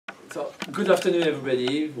So, good afternoon,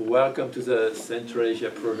 everybody. Welcome to the Central Asia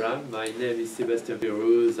program. My name is Sébastien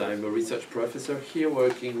Viruz. I'm a research professor here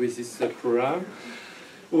working with this program.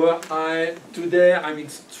 Well, today I'm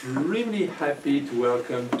extremely happy to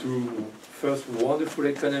welcome two first wonderful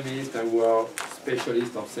economists and world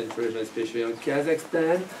specialists of Central Asia, especially on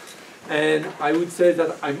Kazakhstan. And I would say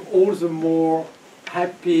that I'm all the more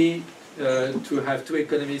happy to have two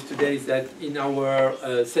economists today, is that in our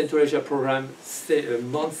Central Asia program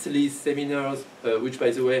monthly seminars, which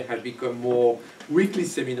by the way have become more weekly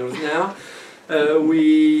seminars now,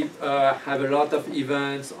 we have a lot of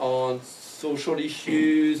events on social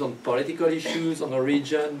issues, on political issues, on the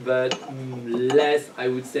region, but less, I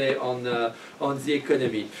would say, on the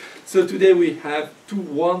economy. So today we have two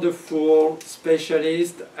wonderful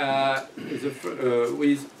specialists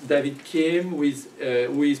with David Kemme,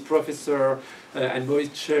 who is professor and vice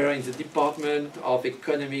chair in the Department of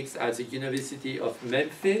Economics at the University of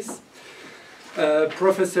Memphis.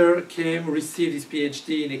 Professor Kemme received his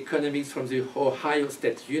PhD in economics from the Ohio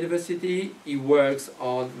State University. He works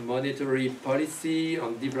on monetary policy,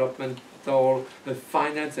 on developmental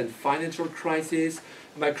finance and financial crisis,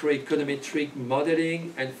 macroeconometric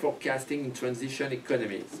modeling, and forecasting in transition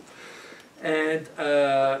economies. And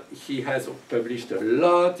he has published a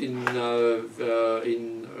lot in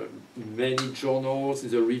many journals, in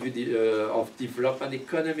the Review of Development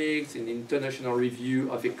Economics, in International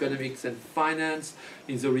Review of Economics and Finance,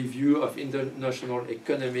 in the Review of International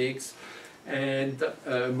Economics, and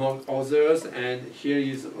among others. And here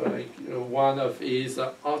is one of his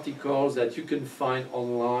articles that you can find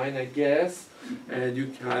online, I guess, and you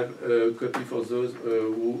can have a copy for those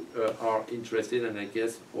who are interested, and I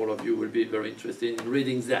guess all of you will be very interested in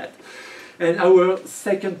reading that. And our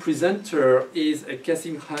second presenter is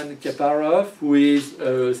Kassymkhan Kapparov, who is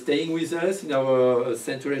staying with us in our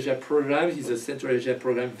Central Asia program. He's a Central Asia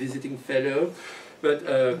program visiting fellow. But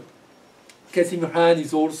Kassymkhan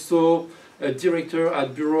is also a director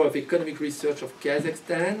at Bureau of Economic Research of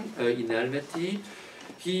Kazakhstan in Almaty.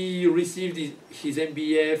 He received his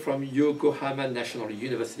MBA from Yokohama National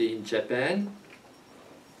University in Japan.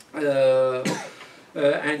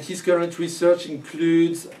 And his current research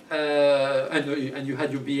includes, and you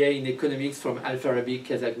had your BA in economics from Al-Farabi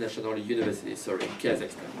Kazakh National University, sorry, in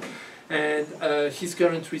Kazakhstan. And his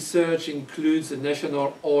current research includes the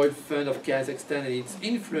National Oil Fund of Kazakhstan and its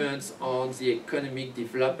influence on the economic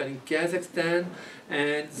development in Kazakhstan,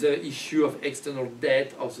 and the issue of external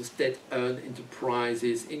debt of the state-owned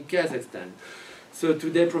enterprises in Kazakhstan. So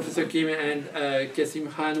today, Professor Kemme and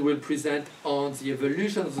Kassymkhan will present on the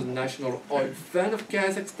evolution of the National Oil Fund of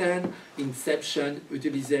Kazakhstan, Inception,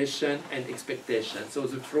 Utilization, and Expectation. So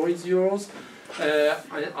the floor is yours.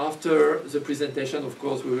 And after the presentation, of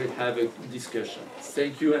course, we will have a discussion.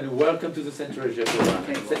 Thank you, and welcome to the Central Asia program.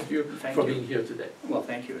 Thank you for being here today. Well,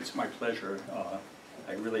 thank you. It's my pleasure.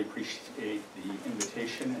 I really appreciate the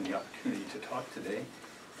invitation and the opportunity to talk today.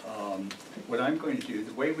 What I'm going to do,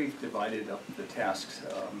 the way we've divided up the tasks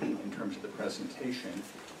in terms of the presentation,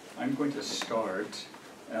 I'm going to start,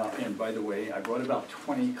 and by the way, I brought about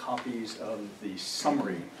 20 copies of the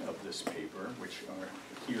summary of this paper, which are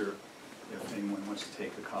here if anyone wants to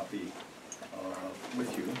take a copy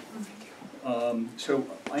with you. So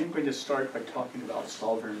I'm going to start by talking about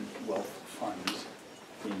sovereign wealth funds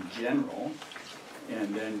in general,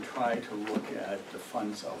 and then try to look at the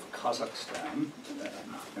funds of Kazakhstan.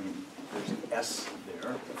 I mean, there's an S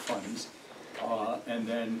there, the funds. And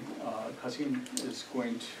then Kassym is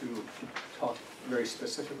going to talk very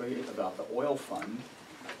specifically about the oil fund.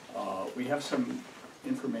 We have some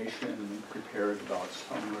information prepared about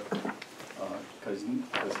Samruk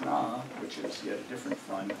Kazyna, which is yet a different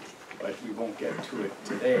fund, but we won't get to it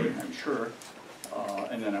today, I'm sure.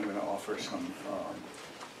 And then I'm going to offer some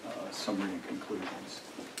summary and conclusions.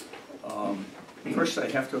 First, I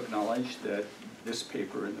have to acknowledge that this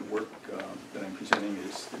paper and the work that I'm presenting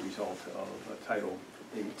is the result of a Title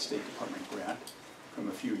VIII State Department grant from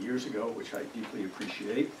a few years ago, which I deeply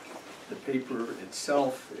appreciate. The paper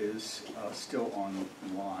itself is still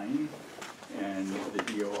online, and the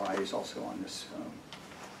DOI is also on this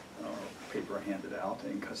paper I handed out.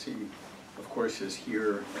 And Kassym, of course, is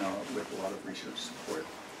here with a lot of research support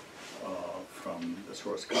from the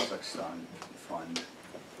Soros Kazakhstan Fund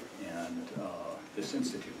and this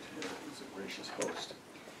institute is a gracious host.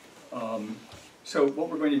 So what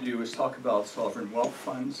we're going to do is talk about sovereign wealth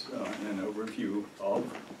funds and an overview of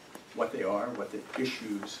what they are, what the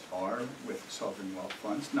issues are with sovereign wealth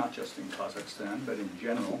funds, not just in Kazakhstan, but in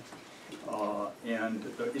general. And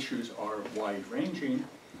the issues are wide-ranging.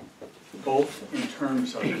 both in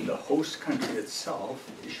terms of the host country itself,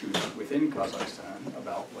 issues within Kazakhstan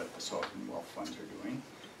about what the sovereign wealth funds are doing,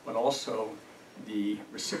 but also the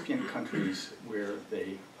recipient countries where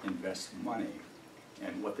they invest money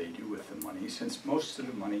and what they do with the money, since most of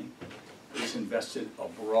the money is invested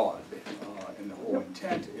abroad. And the whole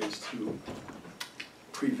intent is to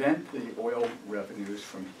prevent the oil revenues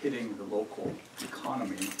from hitting the local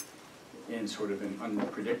economy in sort of an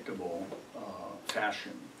unpredictable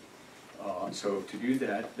fashion. So to do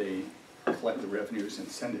that, they collect the revenues and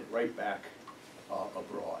send it right back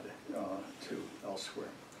abroad to elsewhere.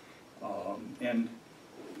 And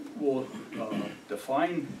we'll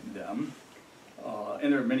define them,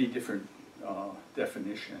 and there are many different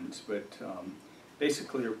definitions, but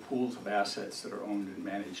basically are pools of assets that are owned and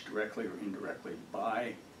managed directly or indirectly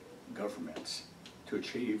by governments to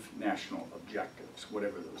achieve national objectives,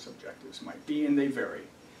 whatever those objectives might be, and they vary.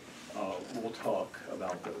 We'll talk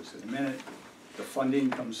about those in a minute. The funding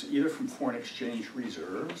comes either from foreign exchange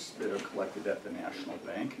reserves that are collected at the National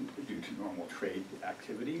Bank due to normal trade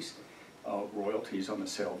activities, royalties on the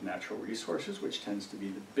sale of natural resources, which tends to be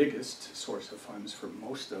the biggest source of funds for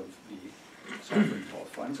most of the sovereign wealth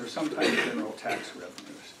funds, or sometimes general tax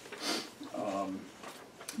revenues.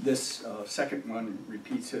 This second one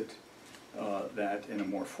repeats it, that in a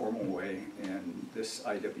more formal way, and this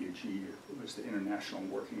IWG was the International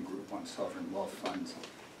Working Group on Sovereign Wealth Funds,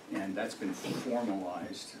 and that's been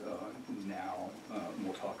formalized now.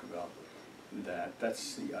 We'll talk about that.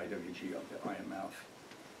 That's the IWG of the IMF.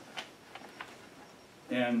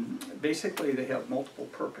 And basically they have multiple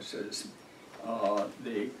purposes.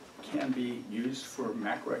 They can be used for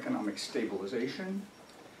macroeconomic stabilization.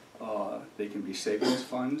 They can be savings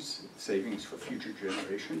funds, savings for future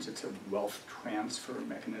generations. It's a wealth transfer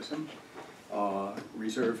mechanism.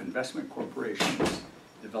 Reserve investment corporations,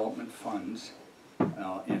 development funds,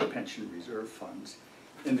 and pension reserve funds.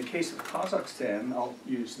 In the case of Kazakhstan, I'll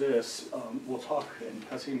use this. We'll talk, and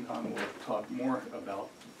Kassymkhan will talk more about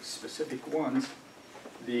specific ones.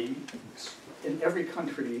 In every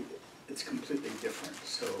country, it's completely different,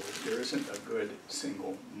 so there isn't a good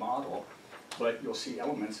single model, but you'll see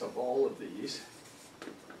elements of all of these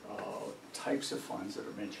types of funds that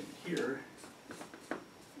are mentioned here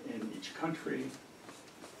in each country.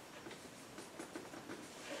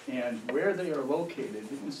 And where they are located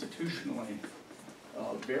institutionally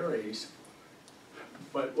varies,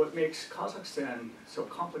 but what makes Kazakhstan so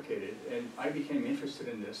complicated, and I became interested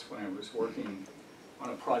in this when I was working on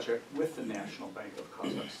a project with the National Bank of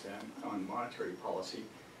Kazakhstan on monetary policy,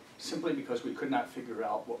 simply because we could not figure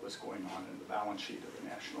out what was going on in the balance sheet of the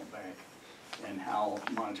National Bank and how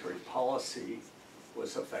monetary policy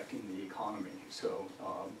was affecting the economy. So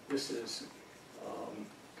this is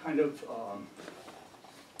kind of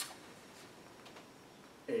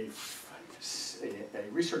a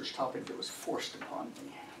research topic that was forced upon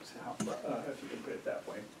me, if you can put it that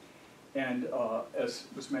way. And as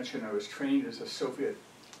was mentioned, I was trained as a Soviet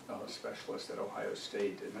specialist at Ohio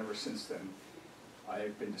State, and ever since then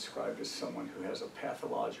I've been described as someone who has a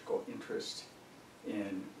pathological interest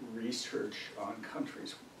in research on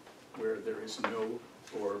countries where there is no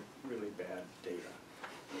or really bad data.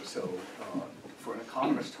 So for an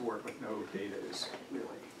economist to work with no data is really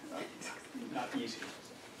not easy.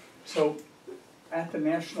 So at the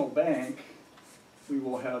National Bank, we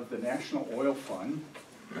will have the National Oil Fund,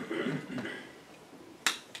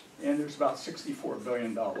 and there's about $64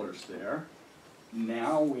 billion there.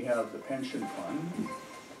 Now we have the pension fund,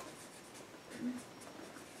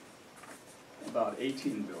 about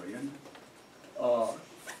 $18 billion.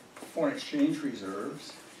 Foreign exchange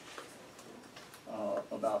reserves,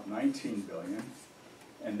 about $19 billion.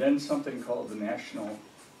 And then something called the National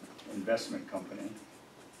Investment Company,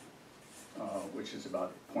 which is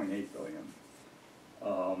about $0.8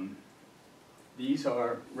 billion. These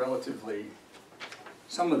are relatively,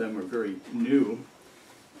 some of them are very new.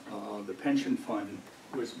 The pension fund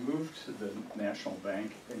was moved to the National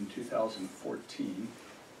Bank in 2014.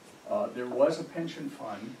 There was a pension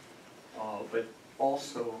fund, but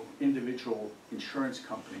also individual insurance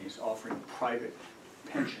companies offering private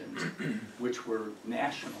pensions, which were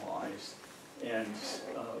nationalized and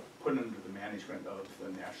put under the management of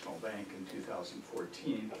the National Bank in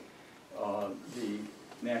 2014. The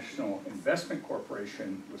National Investment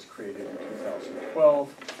Corporation was created in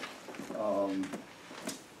 2012,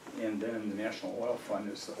 and then the National Oil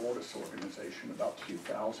Fund is the oldest organization, about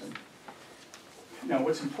 2000. Now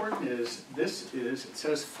what's important is, it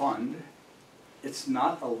says fund, it's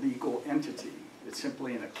not a legal entity. It's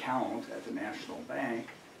simply an account at the National Bank,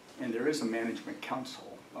 and there is a management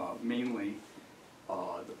council, mainly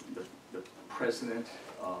the President,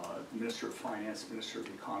 Minister of Finance, Minister of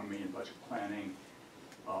Economy and Budget Planning,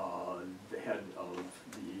 the head of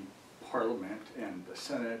the Parliament and the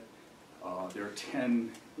Senate. There are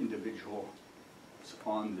 10 individuals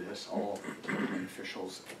on this, all government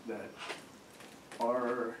officials that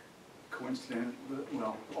are coincident,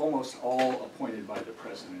 well, almost all appointed by the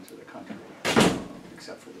President of the country,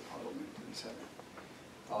 except for the Parliament and Senate.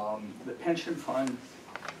 The pension fund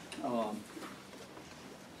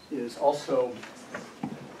is also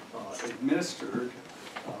administered,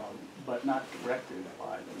 but not directed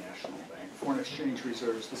by the National Bank. Foreign exchange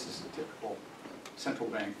reserves, this is a typical central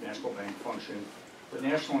bank, national bank function. The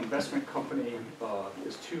National Investment Company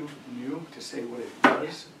is too new to say what it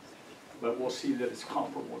does, but we'll see that it's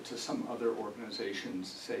comparable to some other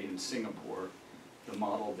organizations, say in Singapore. The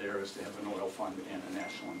model there is to have an oil fund and a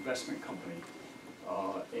national investment company.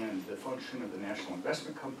 And the function of the national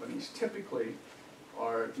investment companies typically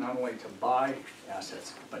are not only to buy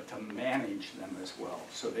assets, but to manage them as well.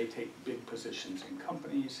 So they take big positions in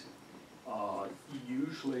companies,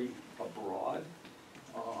 usually abroad,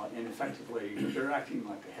 and effectively they're acting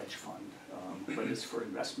like a hedge fund, but it's for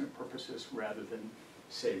investment purposes rather than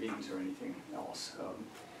savings or anything else.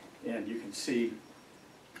 And you can see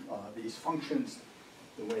these functions,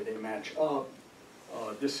 the way they match up.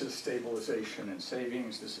 This is stabilization and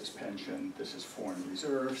savings, this is pension, this is foreign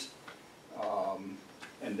reserves.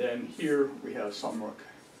 And then here we have Samruk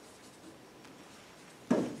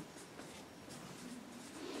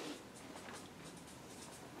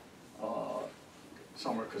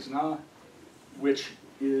Kazyna, which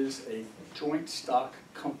is a joint stock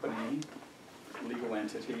company, legal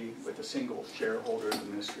entity with a single shareholder, the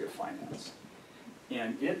Ministry of Finance.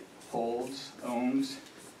 And it owns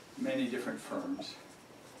many different firms.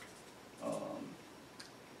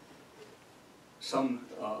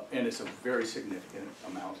 And it's a very significant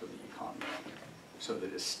amount of the economy, so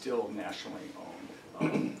that it's still nationally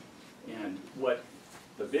owned. And what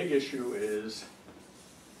the big issue is,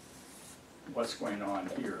 what's going on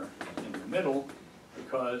here in the middle,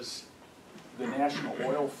 because the National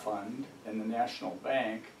Oil Fund and the National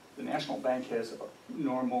Bank has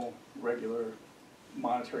normal, regular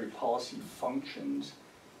monetary policy functions,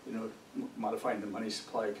 you know, modifying the money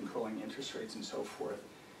supply, controlling interest rates, and so forth.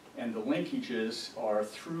 And the linkages are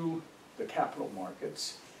through the capital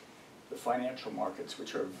markets, the financial markets,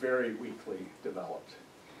 which are very weakly developed.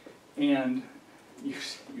 And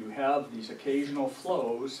you have these occasional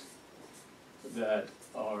flows that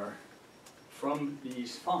are from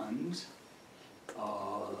these funds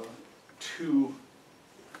to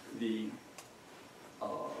the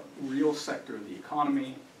real sector of the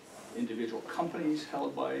economy, individual companies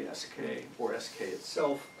held by SK or SK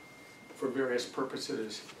itself for various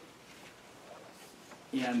purposes.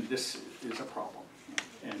 And this is a problem.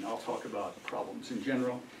 And I'll talk about problems in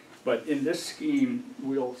general. But in this scheme,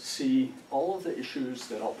 we'll see all of the issues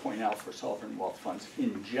that I'll point out for sovereign wealth funds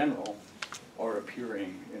in general are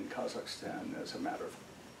appearing in Kazakhstan as a matter of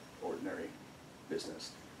ordinary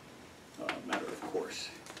business, matter of course.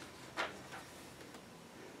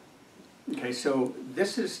 Okay, so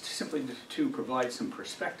this is simply to provide some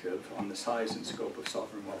perspective on the size and scope of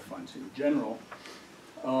sovereign wealth funds in general.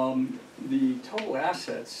 The total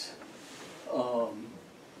assets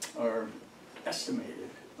are estimated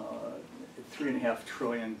at $3.5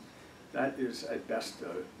 trillion. That is at best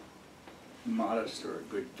a modest or a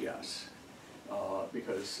good guess,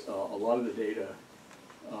 because a lot of the data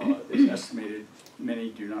is estimated.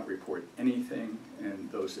 Many do not report anything, and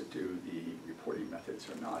those that do, the reporting methods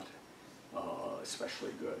are not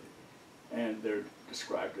especially good. And they're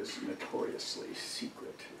described as notoriously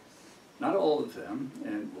secret. Not all of them,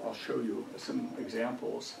 and I'll show you some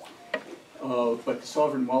examples, but the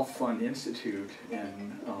Sovereign Wealth Fund Institute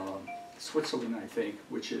in Switzerland, I think,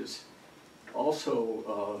 which is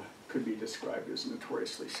also could be described as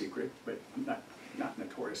notoriously secret, but not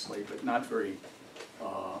notoriously, but not very,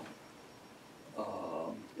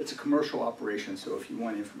 it's a commercial operation, so if you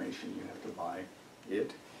want information, you have to buy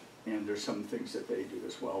it. And there's some things that they do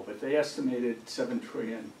as well. But they estimated $7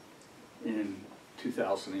 trillion in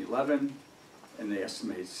 2011, and they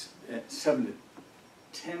estimate 7 to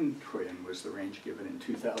 10 trillion was the range given in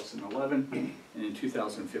 2011, and in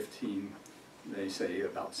 2015 they say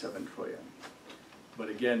about 7 trillion. But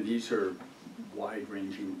again, these are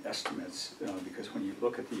wide-ranging estimates because when you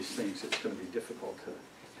look at these things, it's going to be difficult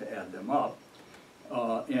to add them up.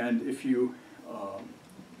 And if you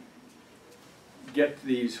get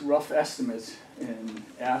these rough estimates in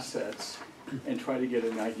assets and try to get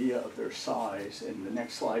an idea of their size, and the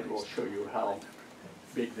next slide will show you how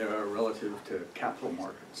big they are relative to capital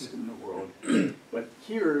markets in the world. But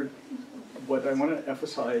here, what I want to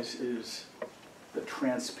emphasize is the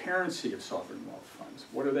transparency of sovereign wealth funds.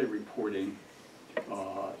 What are they reporting,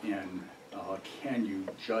 and can you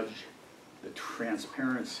judge the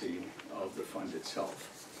transparency of the fund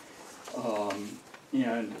itself?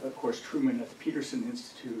 And of course, Truman at the Peterson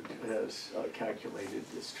Institute has calculated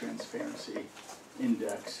this transparency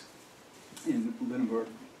index in Lindbergh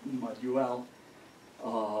Maduel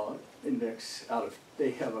index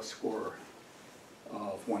they have a score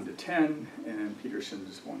of 1 to 10, and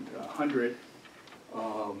Peterson's is 1 to 100.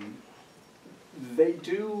 They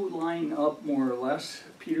do line up more or less.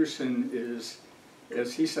 Peterson is,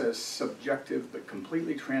 as he says, subjective but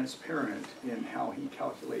completely transparent in how he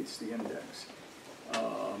calculates the index.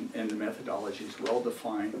 And the methodology is well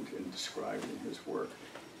defined and described in his work.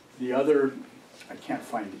 The other, I can't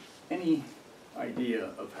find any idea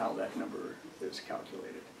of how that number is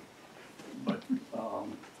calculated. But,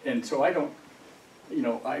 and so I don't,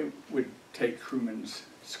 I would take Truman's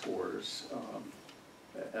scores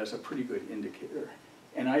as a pretty good indicator.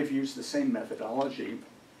 And I've used the same methodology.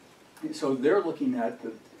 So they're looking at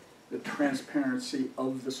the transparency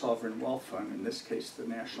of the sovereign wealth fund, in this case the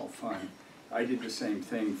national fund. I did the same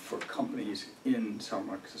thing for companies in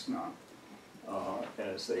Samruk Kazyna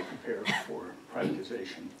as they compare for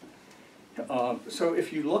privatization. So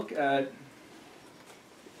if you look at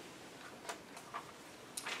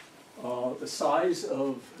the size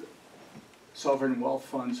of sovereign wealth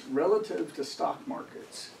funds relative to stock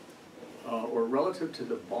markets, or relative to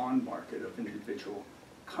the bond market of individual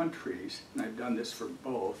countries, and I've done this for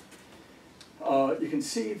both, you can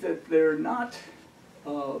see that they're not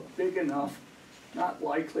big enough, not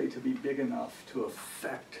likely to be big enough to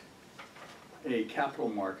affect a capital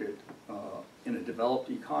market in a developed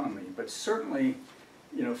economy. But certainly,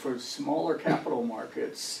 for smaller capital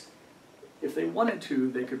markets, if they wanted to,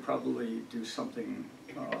 they could probably do something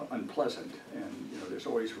unpleasant. And there's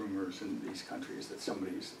always rumors in these countries that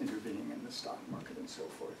somebody's intervening in the stock market and so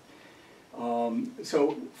forth.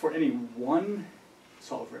 So for any one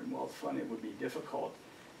sovereign wealth fund, it would be difficult.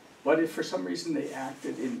 But if for some reason they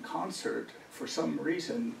acted in concert, for some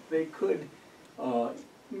reason, they could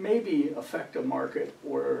maybe affect a market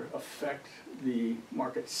or affect the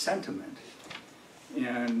market sentiment.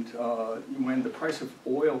 And when the price of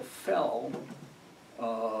oil fell,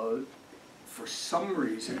 for some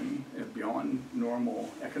reason, beyond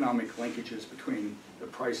normal economic linkages between the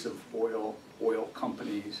price of oil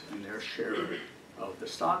companies and their share of the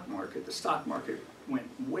stock market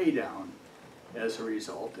went way down as a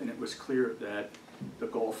result, and it was clear that the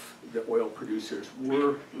oil producers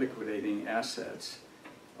were liquidating assets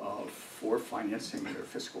for financing their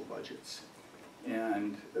fiscal budgets.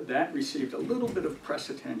 And that received a little bit of press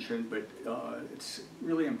attention, but it's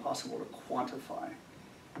really impossible to quantify.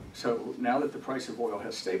 So now that the price of oil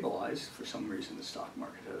has stabilized, for some reason the stock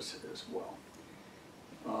market has as well.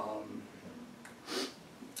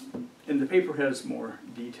 And the paper has more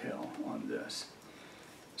detail on this.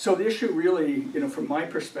 So the issue really, from my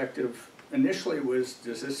perspective, initially was,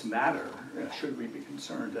 does this matter? Should we be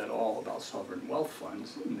concerned at all about sovereign wealth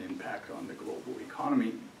funds and the impact on the global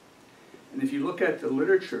economy? And if you look at the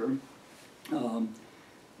literature,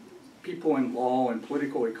 people in law and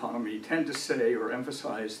political economy tend to say or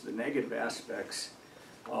emphasize the negative aspects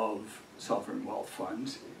of sovereign wealth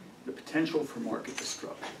funds, the potential for market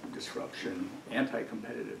disruption,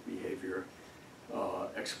 anti-competitive behavior,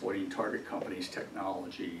 exploiting target companies'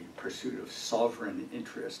 technology, pursuit of sovereign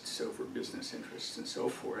interests over business interests, and so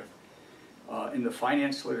forth. In the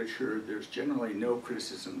finance literature, there's generally no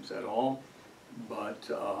criticisms at all, but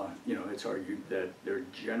it's argued that they're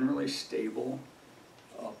generally stable,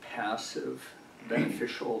 passive,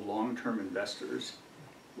 beneficial long-term investors,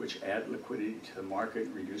 which add liquidity to the market,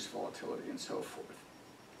 reduce volatility, and so forth.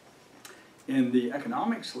 In the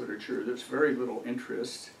economics literature, there's very little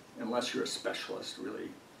interest, unless you're a specialist really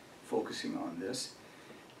focusing on this.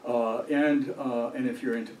 And if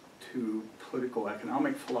you're into political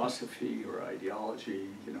economic philosophy or ideology,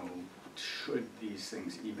 should these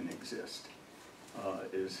things even exist,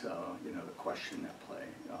 is the question at play.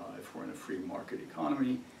 If we're in a free market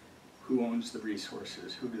economy, who owns the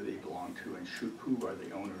resources, who do they belong to, and who are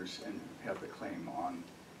the owners and have the claim on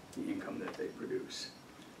the income that they produce?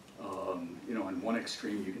 On one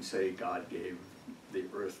extreme, you can say God gave the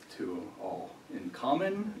earth to all in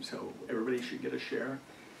common, so everybody should get a share.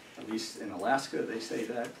 At least in Alaska, they say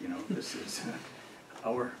that, this is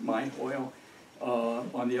my oil.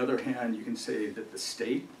 On the other hand, you can say that the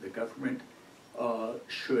state, the government,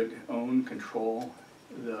 should control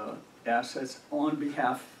the assets on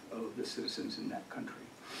behalf of the citizens in that country.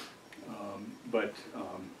 But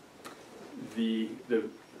the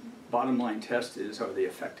bottom line test is, are they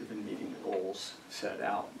effective in meeting the goals set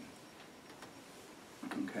out?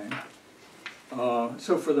 Okay.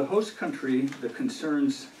 So for the host country, the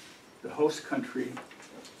host country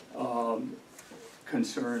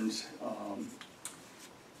concerns,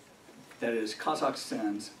 that is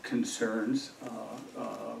Kazakhstan's concerns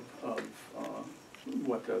of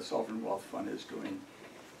what the Sovereign Wealth Fund is doing,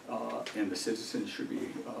 and the citizens should be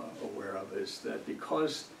aware of, is that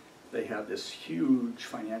because they have this huge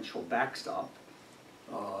financial backstop,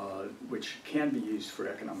 which can be used for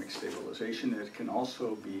economic stabilization, it can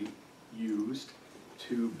also be used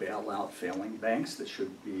to bail out failing banks that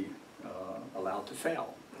should be allowed to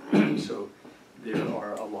fail. So there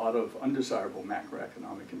are a lot of undesirable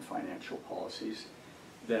macroeconomic and financial policies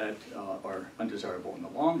that are undesirable in the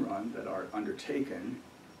long run, that are undertaken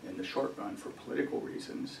in the short run for political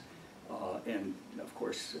reasons. And of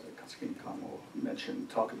course, Kassymkhan will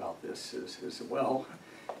talk about this as well.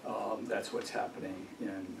 That's what's happening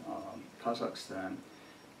in Kazakhstan.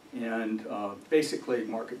 And basically,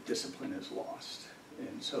 market discipline is lost.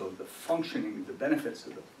 And so the benefits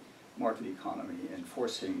of the market economy and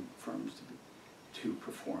forcing firms to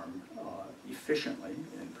perform efficiently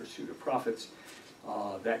in pursuit of profits,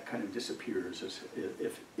 that kind of disappears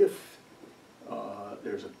if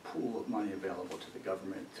there's a pool of money available to the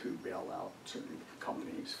government to bail out certain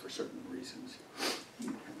companies for certain reasons.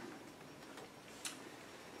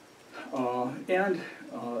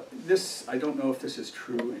 This, I don't know if this is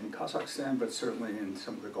true in Kazakhstan, but certainly in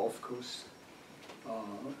some of the Gulf coasts,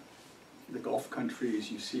 the Gulf countries,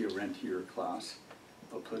 you see a rentier class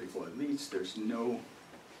of political elites. There's no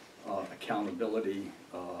accountability,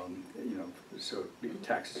 so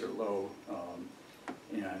taxes are low,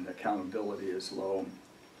 and accountability is low.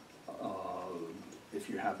 If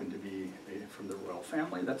you happen to be from the royal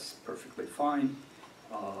family, that's perfectly fine.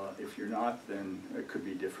 If you're not, then it could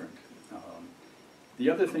be different. The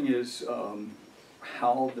other thing is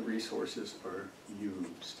how the resources are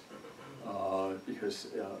used, because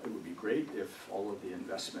it would be great if all of the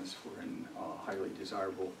investments were in highly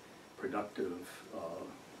desirable, productive,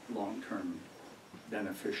 long-term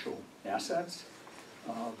beneficial assets,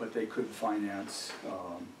 but they could finance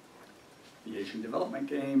the Asian development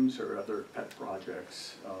games or other pet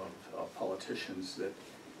projects of politicians that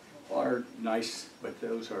are nice, but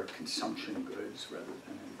those are consumption goods rather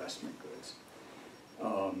than investment goods.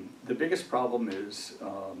 The biggest problem is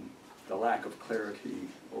the lack of clarity,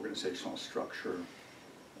 organizational structure,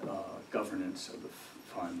 governance of the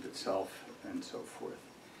fund itself, and so forth.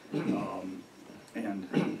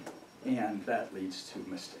 And that leads to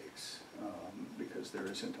mistakes because there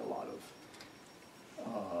isn't a lot of,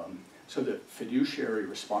 so the fiduciary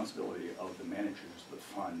responsibility of the managers of the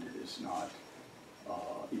fund is not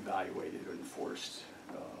evaluated or enforced,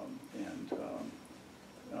 and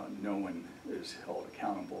no one is held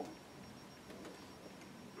accountable.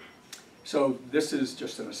 So this is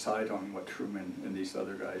just an aside on what Truman and these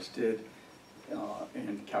other guys did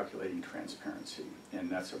in calculating transparency, and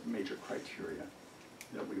that's a major criteria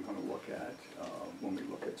that we want to look at when we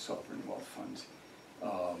look at sovereign wealth funds.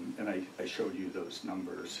 And I showed you those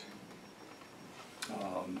numbers.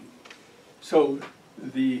 So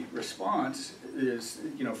the response is,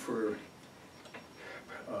 for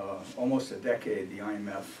almost a decade, the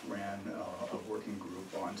IMF ran a working group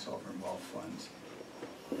on sovereign wealth funds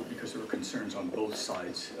because there were concerns on both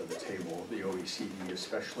sides of the table, the OECD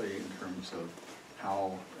especially in terms of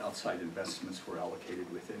how outside investments were allocated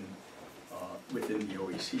within the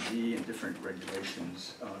OECD and different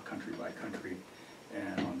regulations country by country,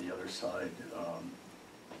 and on the other side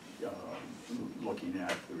looking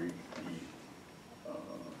at the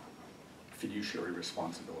fiduciary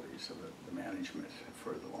responsibilities of the management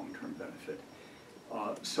for the long-term benefit.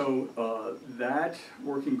 So that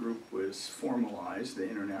working group was formalized, the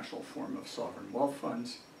International Forum of Sovereign Wealth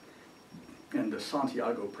Funds, and the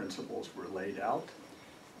Santiago principles were laid out.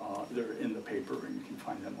 They're in the paper and you can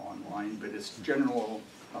find them online, but it's general,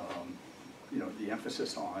 the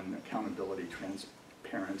emphasis on accountability,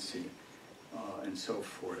 transparency, and so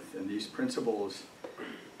forth. And these principles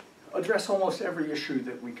address almost every issue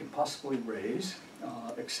that we can possibly raise,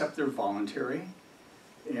 except they're voluntary.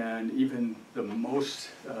 And even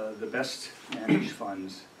the best managed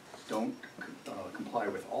funds don't comply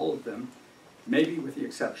with all of them, maybe with the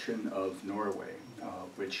exception of Norway,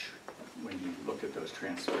 which, when you look at those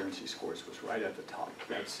transparency scores, was right at the top.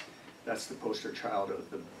 That's the poster child of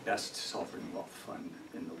the best sovereign wealth fund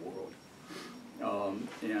in the world.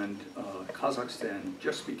 And Kazakhstan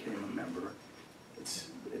just became a member.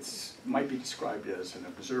 it might be described as an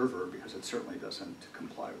observer because it certainly doesn't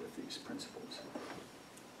comply with these principles.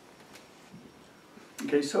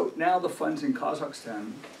 Okay, so now the funds in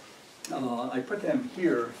Kazakhstan, I put them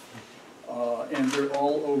here, and they're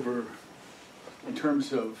all over in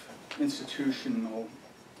terms of institutional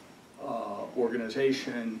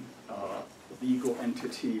organization, legal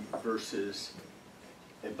entity versus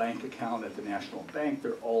a bank account at the national bank.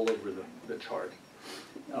 They're all over the chart.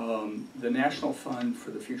 The National Fund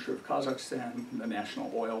for the Future of Kazakhstan, the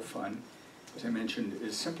National Oil Fund, as I mentioned,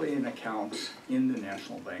 is simply an account in the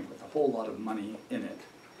national bank with a whole lot of money in it.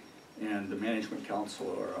 And the Management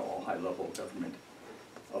Council are all high-level government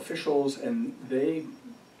officials, and they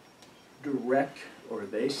direct or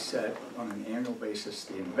they set on an annual basis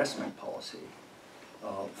the investment policy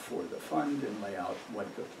for the fund and lay out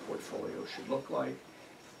what the portfolio should look like.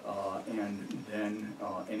 And then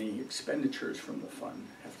any expenditures from the fund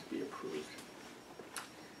have to be approved.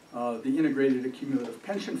 The Integrated Accumulative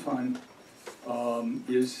Pension Fund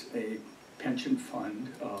is a pension fund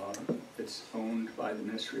that's owned by the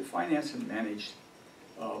Ministry of Finance and managed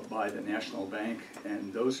by the National Bank,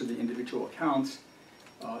 and those are the individual accounts,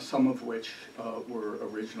 some of which were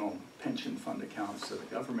original pension fund accounts of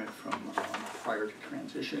the government from prior to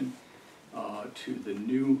transition to the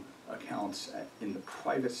new accounts in the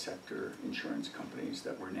private sector insurance companies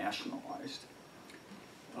that were nationalized.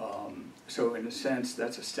 So in a sense,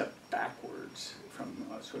 that's a step backwards from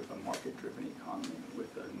sort of a market-driven economy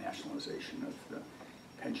with the nationalization of the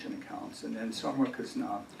pension accounts. And then Samruk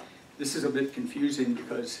Kazyna, this is a bit confusing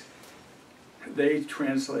because they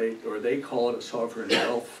translate, or they call it a sovereign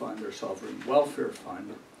wealth fund or sovereign welfare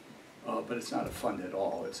fund, but it's not a fund at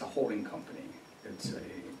all. It's a holding company.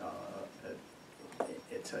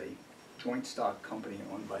 It's a joint stock company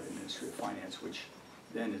owned by the Ministry of Finance, which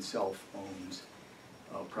then itself owns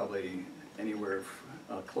probably anywhere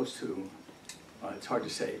close to, it's hard to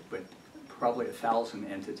say, but probably 1,000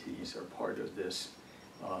 entities are part of this,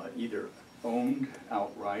 either owned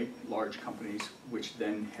outright, large companies, which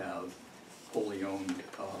then have wholly owned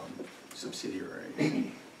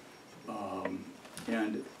subsidiaries.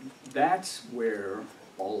 And that's where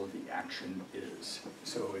all of the action is.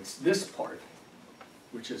 So it's this part,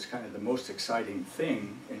 which is kind of the most exciting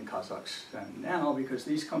thing in Kazakhstan now, because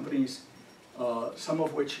these companies, some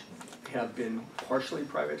of which have been partially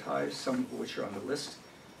privatized, some of which are on the list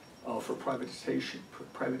for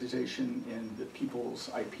privatization in the People's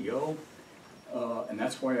IPO. And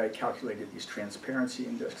that's why I calculated these transparency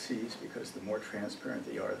indices, because the more transparent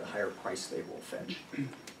they are, the higher price they will fetch in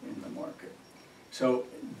the market. So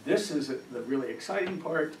this is the really exciting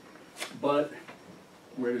part, but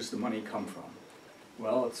where does the money come from?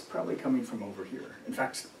 Well, it's probably coming from over here. In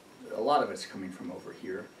fact, a lot of it's coming from over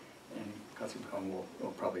here, and Kassymkhan will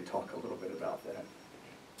probably talk a little bit about that.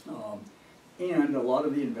 And a lot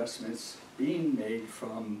of the investments being made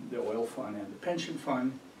from the oil fund and the pension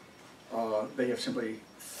fund, they have simply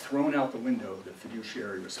thrown out the window the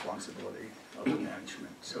fiduciary responsibility of the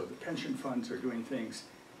management. So the pension funds are doing things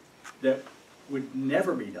that would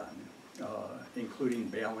never be done, including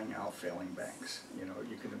bailing out failing banks. You know,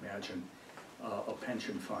 you can imagine a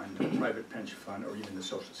pension fund, a private pension fund, or even the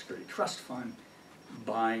Social Security Trust Fund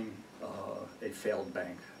buying a failed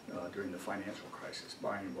bank during the financial crisis,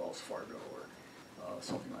 buying Wells Fargo or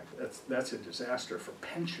something like that. That's a disaster for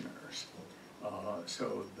pensioners.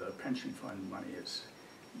 So the pension fund money is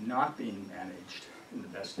not being managed in the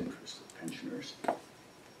best interest of pensioners.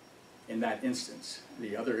 In that instance,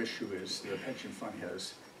 the other issue is the pension fund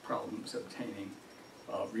has problems obtaining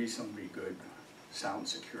reasonably good, sound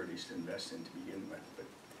securities to invest in to begin with, but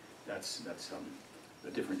that's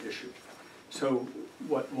a different issue. So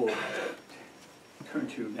what we'll turn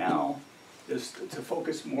to now is to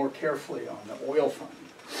focus more carefully on the oil fund,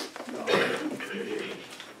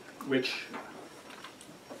 which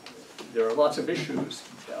there are lots of issues,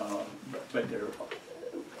 but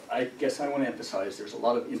I guess I want to emphasize there's a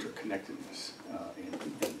lot of interconnectedness in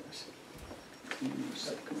this.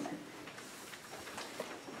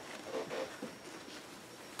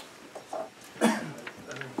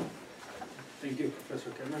 Thank you,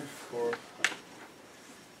 Professor Kemme, for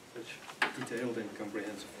such detailed and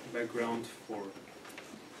comprehensive background for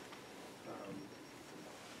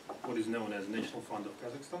what is known as National Fund of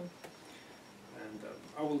Kazakhstan. And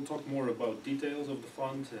I will talk more about details of the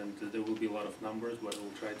fund, and there will be a lot of numbers, but I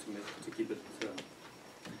will try to keep it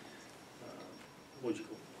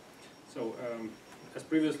logical. So, as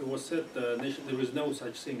previously was said, there is no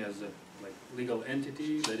such thing as a legal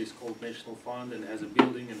entity that is called National Fund and has a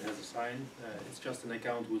building and has a sign. It's just an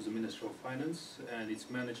account with the Ministry of Finance, and it's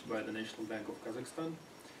managed by the National Bank of Kazakhstan.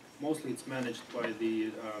 Mostly it's managed by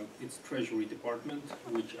its treasury department,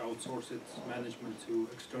 which outsources its management to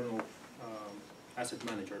external asset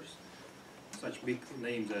managers, such big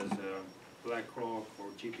names as BlackRock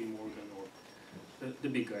or JP Morgan or the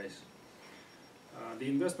big guys. The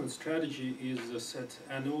investment strategy is set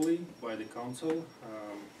annually by the council,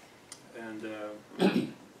 and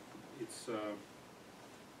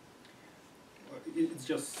it's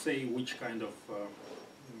just say which kind of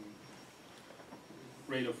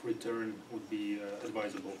rate of return would be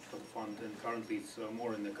advisable for the fund, and currently it's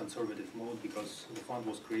more in the conservative mode because the fund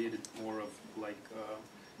was created more of like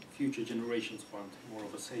future generations fund, more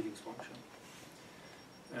of a savings function.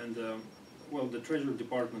 And well, the Treasury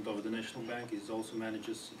Department of the National Bank also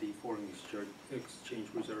manages the foreign exchange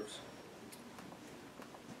reserves.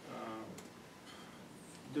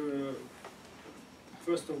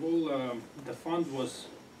 First of all, the fund was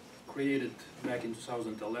created back in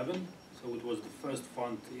 2011. So it was the first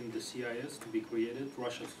fund in the CIS to be created.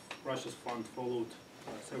 Russia's fund followed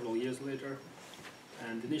several years later,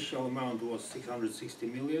 and the initial amount was 660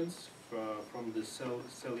 millions from the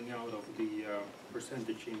selling out of the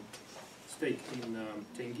percentage in stake in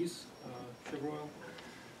Tengiz Chevroil,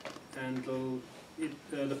 and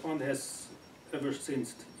the fund has ever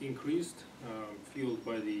since increased, fueled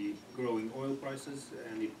by the growing oil prices,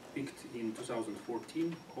 and it peaked in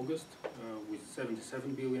 2014, August, with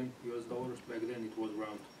 77 billion US dollars. Back then it was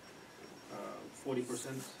around 40%,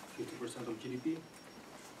 50% of GDP.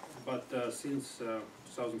 But since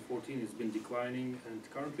 2014 it's been declining, and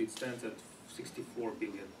currently it stands at 64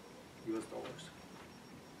 billion US dollars.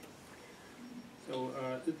 So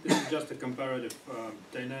this is just a comparative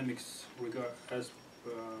dynamics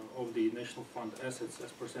of the national fund assets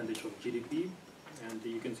as percentage of GDP, and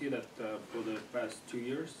you can see that for the past 2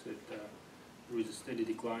 years there is a steady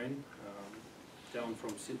decline, down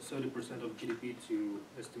from 30% of GDP to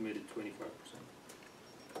estimated 25%.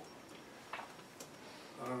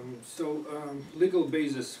 Legal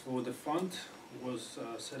basis for the fund was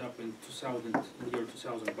set up in the year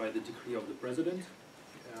 2000 by the decree of the president.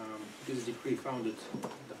 This decree founded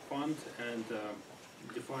the fund and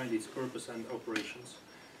defined its purpose and operations.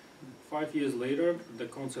 5 years later, the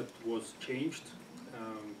concept was changed,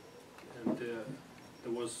 and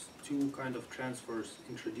there was two kind of transfers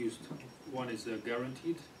introduced. One is a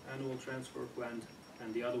guaranteed annual transfer plan,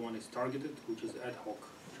 and the other one is targeted, which is ad hoc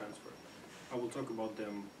transfer. I will talk about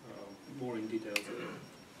them more in detail later.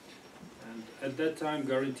 And at that time,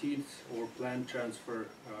 guaranteed or planned transfer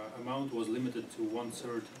amount was limited to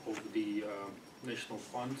 1/3 of the national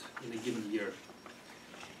fund in a given year.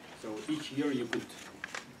 So each year you could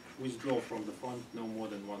withdraw from the fund no more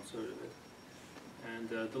than 1/3 of it. And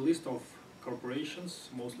the list of corporations,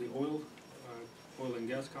 mostly oil and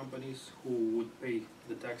gas companies, who would pay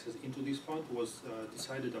the taxes into this fund was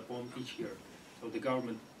decided upon each year. So the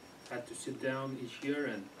government had to sit down each year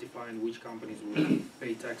and define which companies would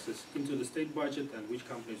pay taxes into the state budget and which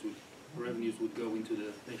companies revenues would go into the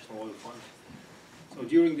national oil fund. So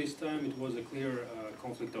during this time it was a clear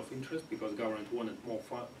conflict of interest because government wanted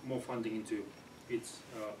more funding into its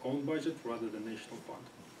own budget rather than national fund.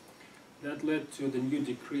 That led to the new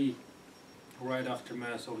decree right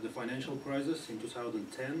aftermath of the financial crisis in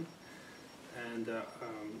 2010, and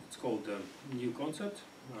it's called the new concept.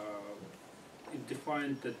 It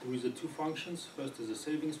defined that there is two functions. First is a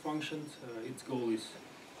savings function. Its goal is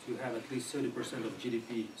to have at least 30% of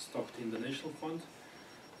GDP stocked in the national fund.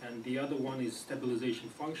 And the other one is stabilization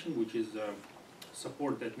function, which is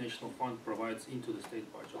support that national fund provides into the state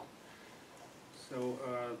budget. So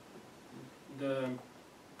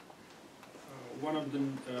one of the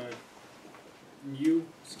new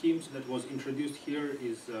schemes that was introduced here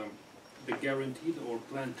is the guaranteed or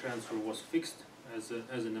planned transfer was fixed as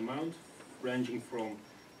an amount ranging from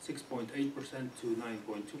 6.8% to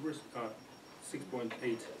 9.2%,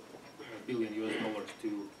 6.8 billion US dollars to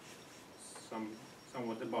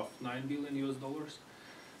somewhat above 9 billion US dollars.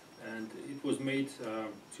 And it was made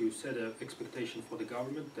to set an expectation for the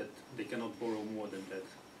government that they cannot borrow more than that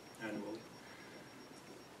annually.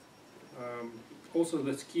 Also,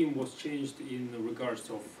 the scheme was changed in regards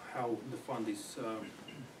of how the fund is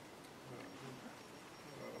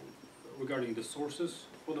regarding the sources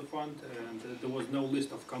for the fund, and there was no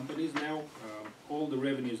list of companies now. All the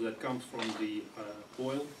revenues that comes from the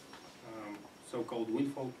oil, so-called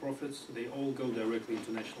windfall profits, they all go directly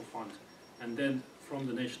into national fund. And then from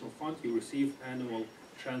the national fund you receive annual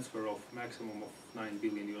transfer of maximum of 9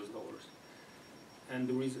 billion US dollars. And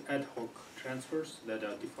there is ad hoc transfers that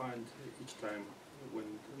are defined each time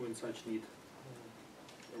when such need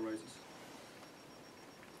arises.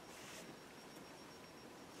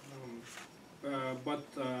 but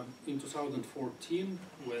in 2014,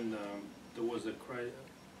 when there was a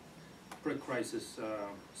pre-crisis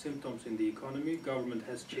symptoms in the economy, government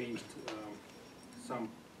has changed some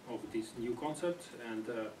of these new concepts, and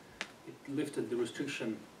it lifted the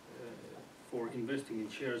restriction for investing in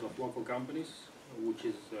shares of local companies, which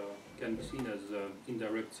is can be seen as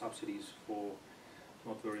indirect subsidies for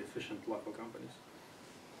not very efficient local companies.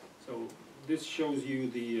 So this shows you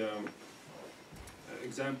the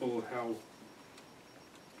example how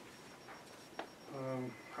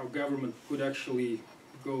government could actually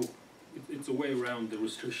go. It's a way around the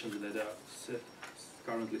restrictions that are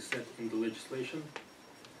currently set in the legislation.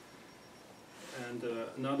 And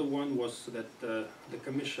another one was that the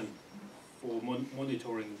Commission for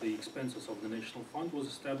monitoring the expenses of the National Fund was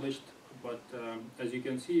established, but as you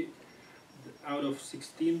can see, out of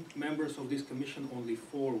 16 members of this commission, only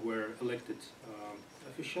 4 were elected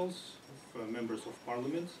officials, members of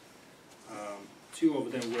parliament. 2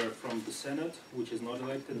 of them were from the Senate, which is not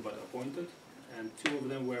elected but appointed, and 2 of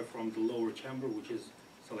them were from the lower chamber, which is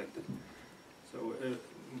selected. So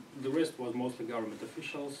the rest was mostly government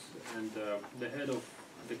officials, and the head of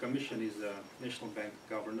the commission is a National Bank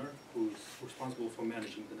governor who is responsible for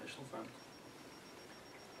managing the National Fund.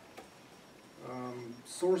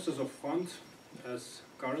 Sources of funds, as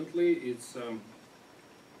currently,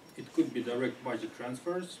 it could be direct budget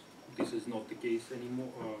transfers. This is not the case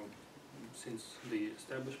anymore since the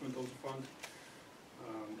establishment of the fund.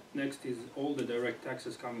 Next is all the direct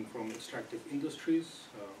taxes coming from extractive industries,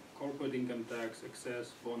 corporate income tax,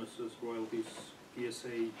 excess, bonuses, royalties,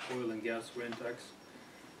 PSA, oil and gas rent tax.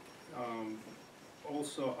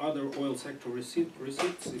 Also other oil sector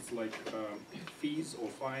receipts, it's like fees or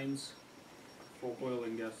fines for oil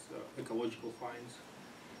and gas, ecological fines.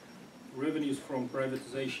 Revenues from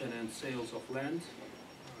privatization and sales of land.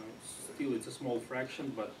 Still it's a small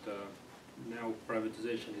fraction, but now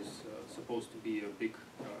privatization is supposed to be a big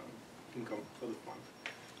income for the fund.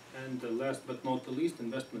 And last but not the least,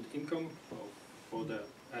 investment income for the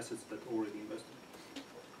assets that already invested.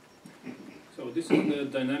 So this is the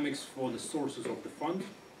dynamics for the sources of the fund,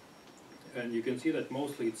 and you can see that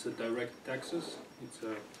mostly it's direct taxes. It's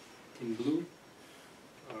in blue,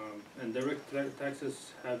 and direct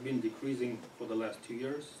taxes have been decreasing for the last 2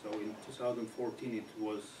 years. So in 2014 it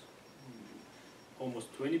was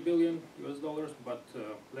almost 20 billion US dollars, but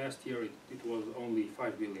last year it was only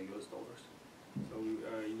 5 billion US dollars. So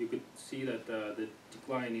you could see that the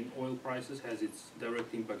decline in oil prices has its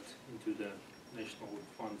direct impact into the national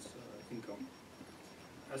fund's income.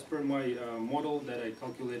 As per my model that I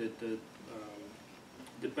calculated the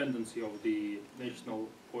dependency of the national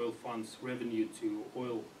oil fund's revenue to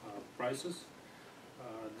oil prices,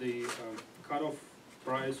 the cutoff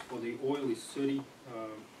price for the oil is 30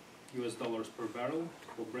 US dollars per barrel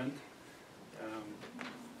for Brent.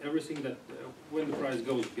 Everything that when the price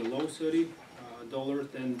goes below 30 dollars,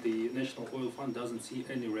 then the national oil fund doesn't see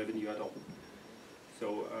any revenue at all.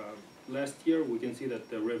 So last year we can see that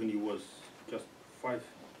the revenue was just 5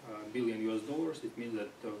 billion US dollars. It means that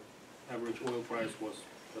the average oil price was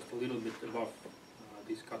just a little bit above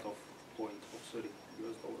this cutoff point of 30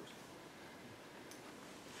 US dollars.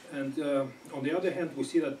 And on the other hand, we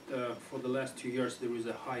see that for the last 2 years there is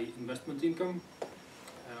a high investment income.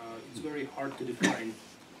 It's very hard to define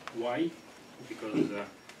why, because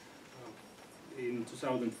in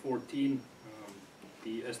 2014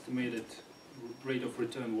 the estimated rate of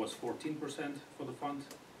return was 14% for the fund.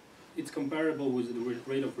 It's comparable with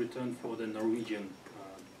the rate of return for the Norwegian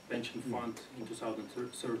pension fund in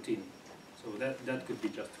 2013. So that could be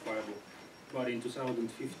justifiable. But in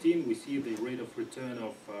 2015 we see the rate of return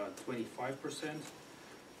of 25%,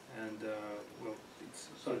 and well, it's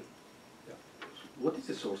sorry. Yeah. What is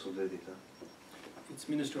the source of the data? It's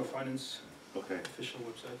Ministry of Finance official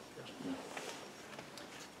website.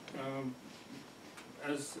 Yeah.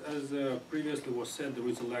 As previously was said, there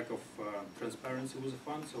is a lack of transparency with the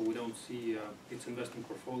fund, so we don't see its investment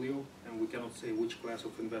portfolio, and we cannot say which class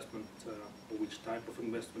of investment or which type of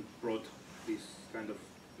investment brought this kind of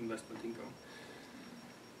investment income.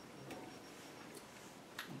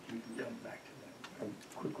 Yeah, back to that.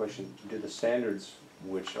 Quick question, do the standards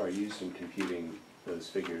which are used in computing those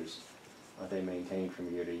figures, are they maintained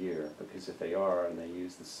from year to year? Because if they are, and they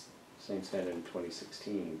use the same standard in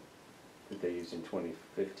 2016 that they used in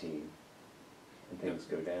 2015, and things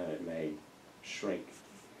go down, it may shrink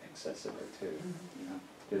excessively too. Yeah.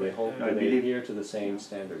 Do they hold, do they adhere to the same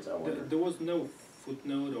standards, I wonder? There was no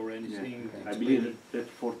footnote or anything. I believe that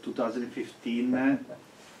for 2015,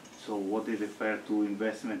 so what they refer to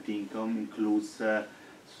investment income includes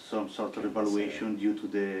some sort of evaluation due to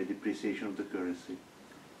the depreciation of the currency.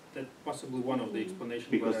 That possibly one of the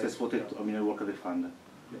explanations. Because but that's what yeah. I mean, I work at the fund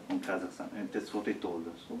on Kazakhstan, and that's what they told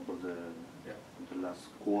us. So for Yeah. the last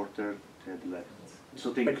quarter, they had left.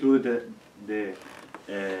 So they included the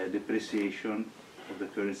depreciation of the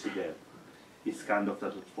currency there. It's kind of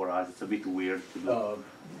that for us. It's a bit weird to do.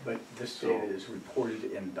 But this data is reported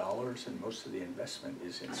in dollars, and most of the investment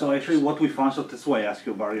is in. So actually, what we found. So that's why I ask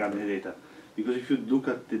you about regarding the data, because if you look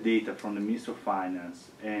at the data from the Minister of Finance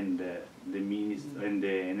and the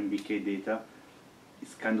NMBK data,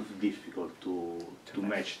 it's kind of difficult to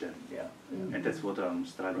match them. Yeah. And that's what I'm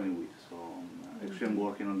struggling with. So actually I'm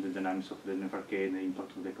working on the dynamics of the NFRK and the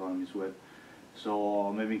impact of the economy as well. So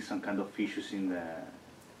I'm having some kind of issues in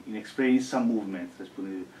explaining some movements. Let's put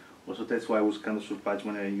it. Also that's why I was kind of surprised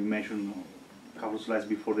when you mentioned a couple of slides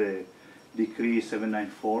before the decree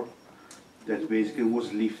 794 that basically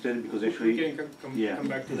was lifted because actually. We can come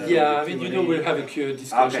back to that. Yeah, I mean, you know, we'll have a Q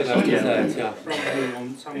discussion Okay, after yeah. that. Yeah. Probably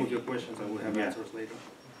on some of your questions I will have Yeah. answers later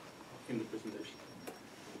in the presentation.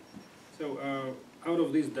 So out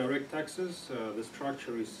of these direct taxes, the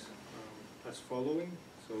structure is as following.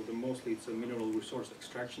 So mostly it's a mineral resource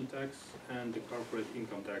extraction tax and the corporate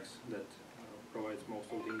income tax that provides most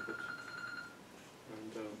of the input.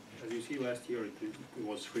 And as you see, last year it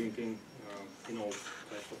was shrinking in all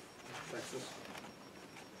types of taxes.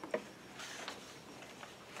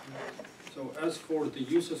 So as for the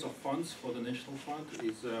uses of funds for the national fund,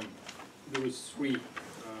 there is three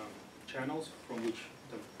channels from which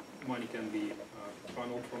the money can be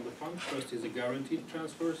funneled from the fund. First is the guaranteed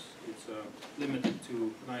transfers. It's limited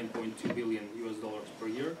to $9.2 billion per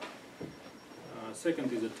year.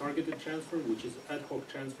 Second is a targeted transfer, which is ad hoc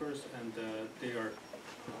transfers, and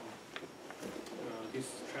these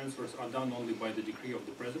transfers are done only by the decree of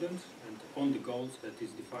the president and on the goals that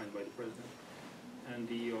is defined by the president. And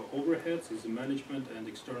the overheads is the management and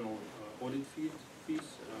external audit fees.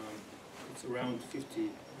 It's around 50.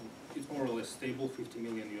 It's more or less stable, $50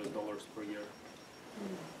 million per year.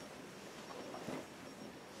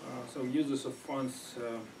 So uses of funds,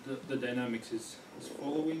 the dynamics is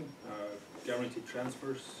following. Guaranteed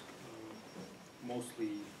transfers,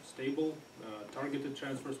 mostly stable. Targeted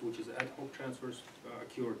transfers, which is ad hoc transfers,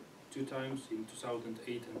 occurred 2 times in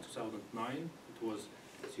 2008 and 2009. It was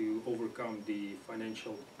to overcome the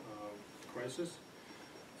financial crisis.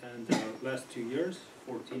 And last 2 years,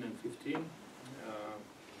 14 and 15.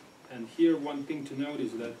 And here one thing to note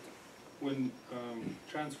is that when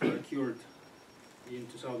transfer occurred in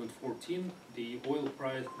 2014, the oil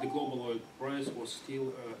price, the global oil price was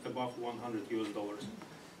still above $100.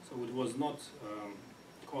 So it was not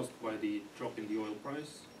caused by the drop in the oil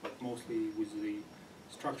price, but mostly with the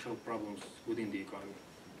structural problems within the economy.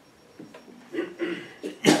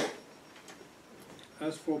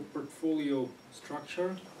 As for portfolio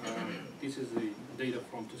structure, this is the data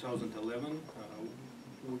from 2011.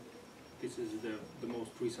 This is the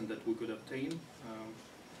most recent that we could obtain.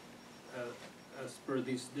 As per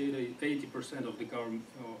this data, 80% of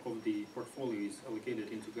the portfolio is allocated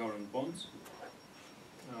into government bonds,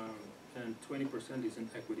 and 20% is in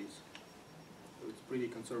equities. So it's pretty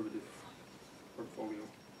conservative portfolio.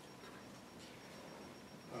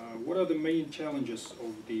 What are the main challenges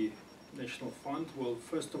of the national fund? Well,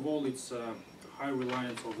 first of all, it's high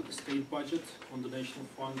reliance over the state budget on the national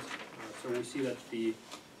fund. So we see that the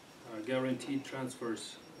guaranteed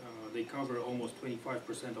transfers, they cover almost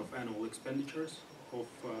 25% of annual expenditures of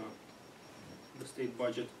the state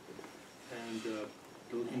budget. And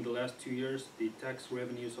in the last 2 years, the tax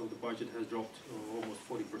revenues of the budget has dropped almost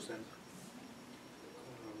 40%.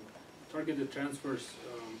 Targeted transfers,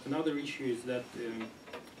 another issue is that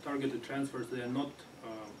targeted transfers, they are not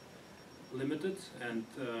limited, and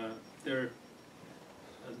the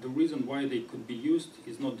reason why they could be used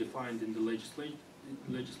is not defined in the legislation.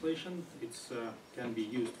 It can be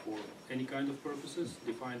used for any kind of purposes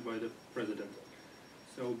defined by the president.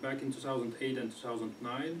 So back in 2008 and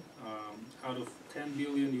 2009, out of $10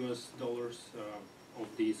 billion of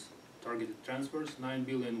these targeted transfers, $9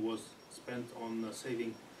 billion was spent on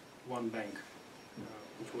saving one bank,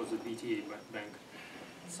 which was a BTA bank.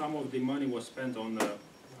 Some of the money was spent on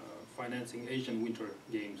financing Asian Winter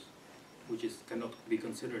Games, which cannot be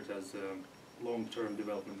considered as a long-term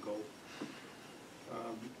development goal.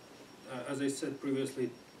 As I said previously,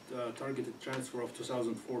 targeted transfer of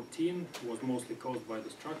 2014 was mostly caused by the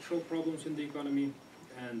structural problems in the economy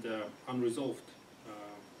and unresolved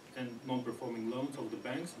and non-performing loans of the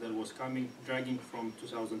banks that was dragging from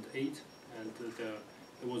 2008, and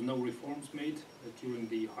there was no reforms made during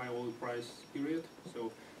the high oil price period.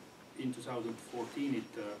 So in 2014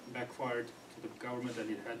 it backfired to the government and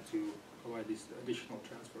it had to provide these additional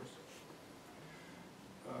transfers.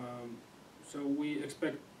 So we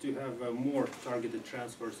expect to have more targeted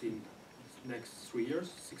transfers in next 3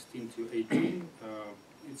 years, 16 to 18.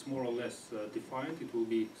 It's more or less defined. It will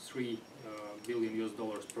be $3 billion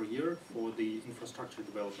per year for the infrastructure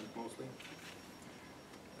development mostly.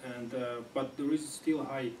 And but there is still a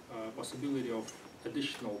high possibility of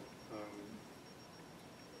additional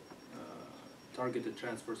targeted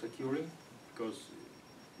transfers occurring, because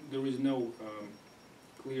there is no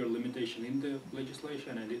clear limitation in the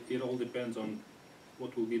legislation, and it all depends on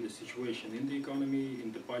what will be the situation in the economy,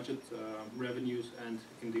 in the budget revenues, and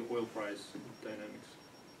in the oil price dynamics.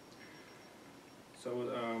 So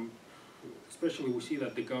especially we see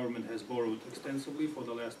that the government has borrowed extensively for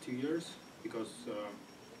the last 2 years, because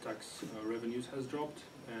tax revenues has dropped,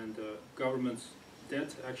 and government's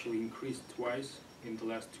debt actually increased twice in the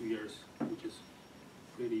last 2 years, which is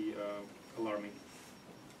pretty alarming.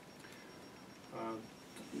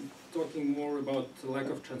 Talking more about the lack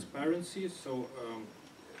of transparency, so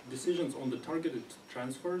decisions on the targeted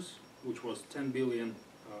transfers, which was 10 billion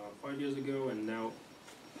 5 years ago, and now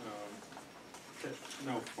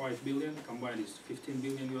 5 billion, combined is 15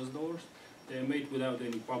 billion US dollars. They are made without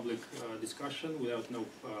any public discussion, without no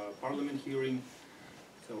parliament hearing,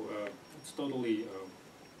 so it's totally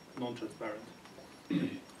non-transparent.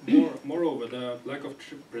 Moreover, the lack of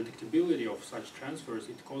predictability of such transfers,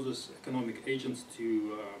 it causes economic agents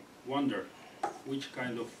to wonder which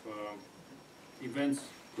kind of events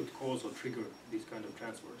could cause or trigger these kind of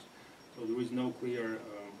transfers. So there is no clear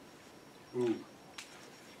rule.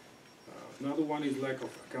 Another one is lack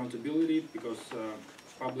of accountability, because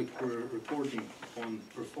public reporting on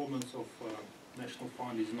performance of national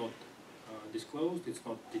fund is not disclosed, it's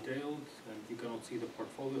not detailed, and you cannot see the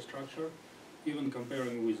portfolio structure. Even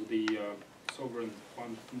comparing with the sovereign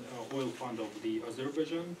fund, oil fund of the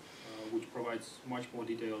Azerbaijan, which provides much more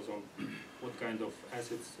details on what kind of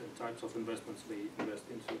assets and types of investments they invest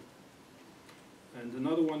into. And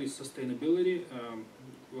another one is sustainability.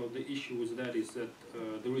 Well, the issue with that is that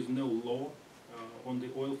there is no law on the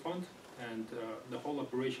oil fund, and the whole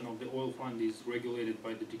operation of the oil fund is regulated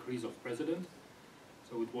by the decrees of president.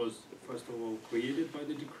 So it was first of all created by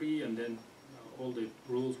the decree, and then all the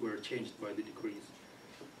rules were changed by the decrees.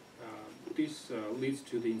 This leads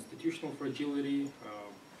to the institutional fragility,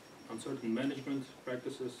 uncertain management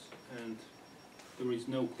practices, and there is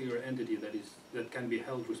no clear entity that can be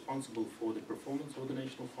held responsible for the performance of the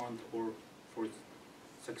national fund or for its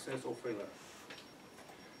success or failure.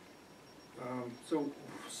 So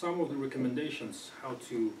some of the recommendations how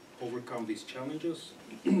to overcome these challenges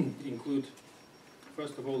include,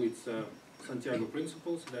 first of all, it's Santiago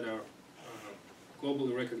principles that are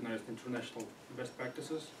globally recognized international best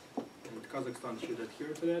practices, and Kazakhstan should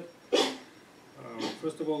adhere to that.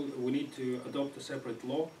 First of all, we need to adopt a separate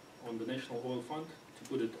law on the national oil fund, to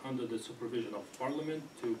put it under the supervision of parliament,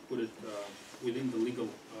 to put it within the legal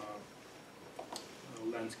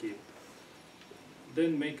landscape.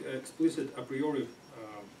 Then make explicit a priori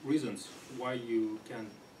reasons why you can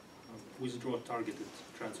withdraw targeted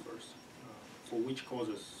transfers, for which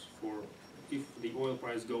causes, for if the oil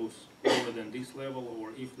price goes lower than this level,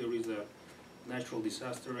 or if there is a natural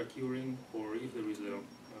disaster occurring, or if there is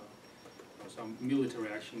some military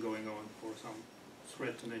action going on, or some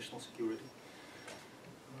threat to national security.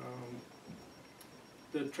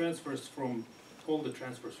 All the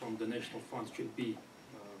transfers from the national funds should be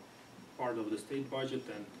part of the state budget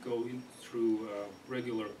and go in through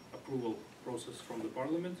regular approval process from the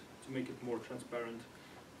parliament to make it more transparent.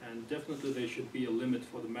 And definitely there should be a limit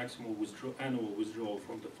for the maximum annual withdrawal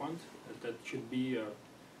from the fund. That should be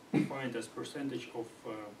defined as percentage of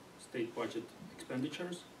state budget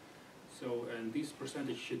expenditures. So, and this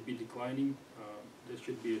percentage should be declining. There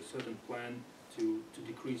should be a certain plan to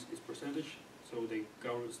decrease this percentage. So the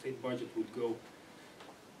state budget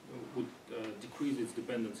would decrease its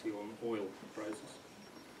dependency on oil prices.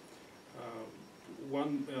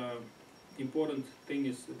 One important thing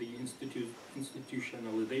is the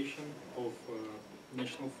institutionalization of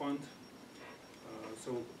national fund.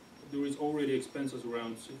 So there is already expenses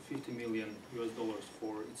around 50 million US dollars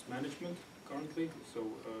for its management currently, so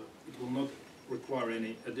it will not require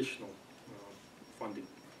any additional funding.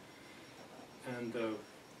 And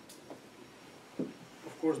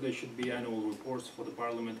of course there should be annual reports for the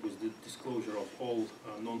parliament with the disclosure of all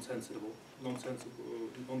non-sensitive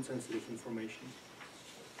information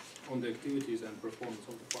on the activities and performance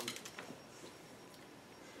of the fund.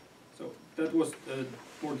 So that was a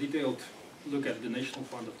more detailed look at the National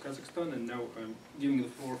Fund of Kazakhstan, and now I'm giving the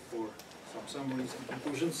floor for some summaries and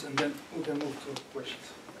conclusions, and then we can move to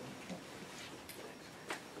questions.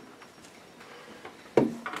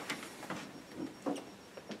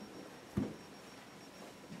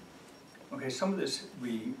 Okay, some of this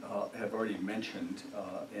we have already mentioned,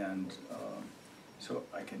 and so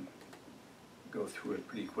I can go through it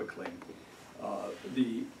pretty quickly.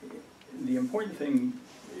 The important thing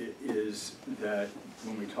is that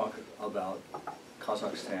when we talk about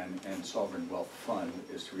Kazakhstan and sovereign wealth fund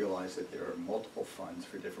is to realize that there are multiple funds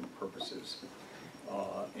for different purposes,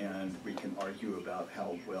 and we can argue about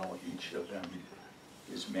how well each of them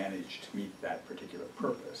is managed to meet that particular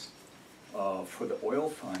purpose. For the oil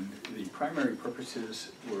fund, the primary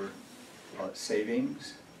purposes were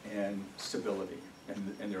savings and stability,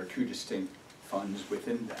 and there are two distinct funds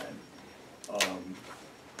within that.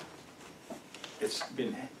 It's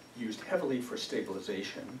been used heavily for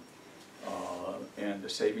stabilization, and the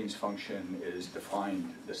savings function is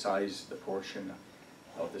defined, the size, the portion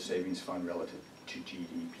of the savings fund relative to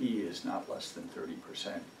GDP is not less than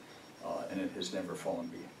 30%, and it has never fallen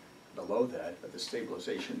below that, but the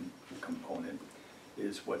stabilization component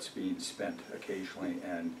is what's being spent occasionally,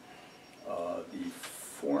 and the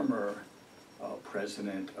former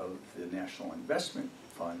president of the National Investment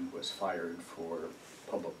Fund was fired for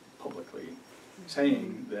publicly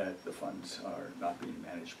saying that the funds are not being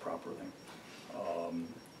managed properly.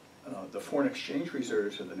 The foreign exchange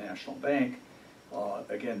reserves of the National Bank,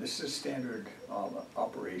 again, this is a standard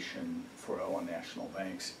operation for all national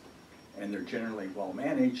banks, and they're generally well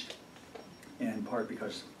managed, in part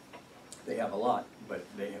because they have a lot, but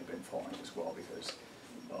they have been falling as well because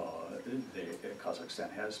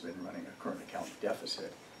Kazakhstan has been running a current account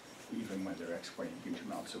deficit even when they're exporting huge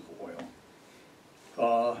amounts of oil.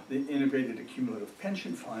 The integrated accumulative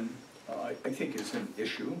pension fund, I think is an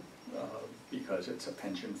issue because it's a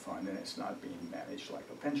pension fund and it's not being managed like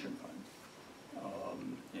a pension fund.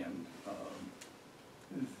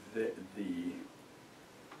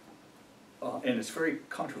 And it's very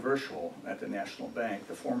controversial at the National Bank.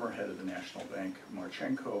 The former head of the National Bank,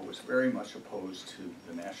 Marchenko, was very much opposed to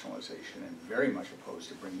the nationalization and very much opposed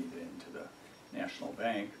to bringing it into the National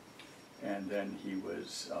Bank. And then he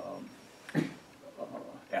was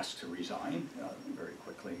asked to resign very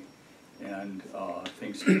quickly, and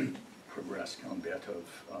things progressed. Kalmbetov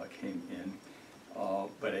came in,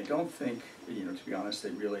 but I don't think, to be honest,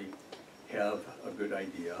 they really have a good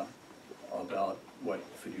idea about what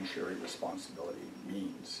fiduciary responsibility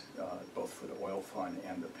means, both for the oil fund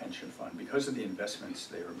and the pension fund, because of the investments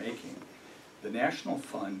they are making. The National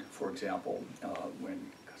Fund, for example,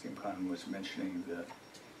 when Kassymkhan was mentioning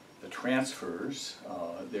the transfers,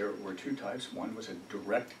 there were two types. One was a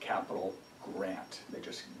direct capital grant. They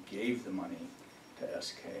just gave the money to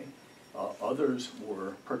SK. Others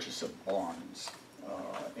were purchase of bonds,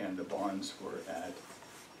 and the bonds were at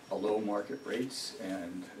below market rates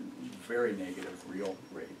and very negative real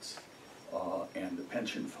rates. And the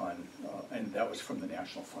pension fund, and that was from the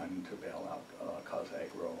National Fund to bail out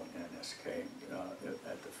Kazagh and SK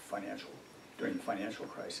during the financial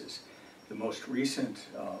crisis. The most recent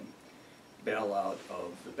bailout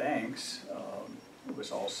of the banks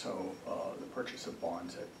was also the purchase of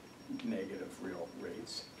bonds at negative real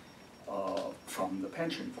rates from the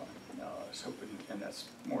pension fund. And that's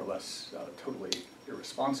more or less totally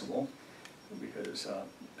irresponsible because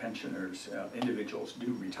pensioners, individuals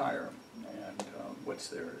do retire, and what's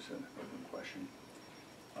there is an open question.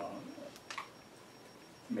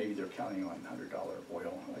 Maybe they're counting on $100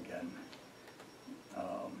 oil again.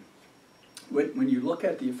 When you look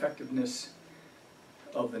at the effectiveness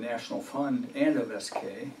of the National Fund and of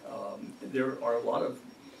SK, there are a lot of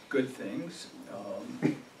good things.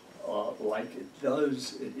 Like it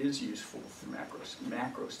is useful for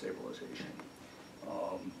macro stabilization,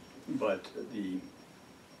 but the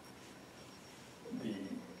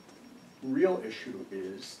real issue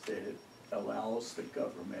is that it allows the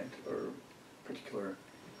government or particular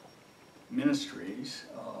ministries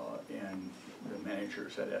and the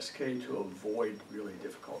managers at SK to avoid really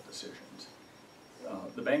difficult decisions.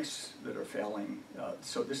 The banks that are failing,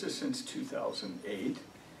 so this is since 2008,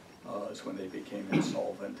 is when they became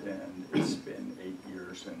insolvent, and it's been 8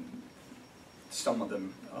 years, and some of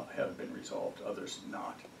them have been resolved, others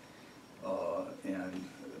not. And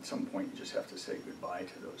at some point you just have to say goodbye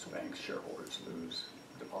to those banks. Shareholders lose,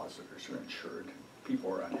 depositors are insured,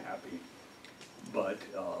 people are unhappy. But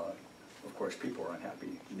of course people are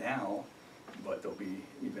unhappy now, but they'll be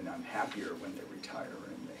even unhappier when they retire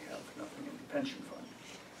and they have nothing in the pension fund.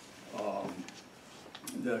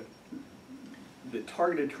 The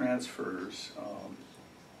targeted transfers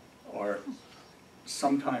are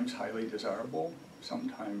sometimes highly desirable,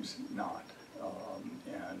 sometimes not.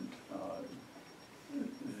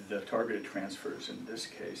 The targeted transfers in this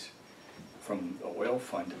case from the oil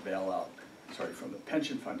fund to bail out from the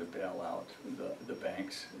pension fund to bail out the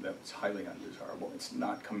banks, that's highly undesirable. It's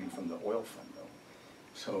not coming from the oil fund though.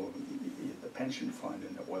 So the pension fund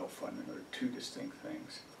and the oil fund are two distinct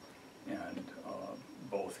things, and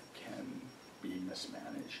both can be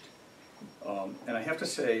mismanaged. And I have to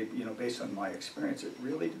say, you know, based on my experience, it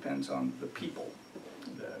really depends on the people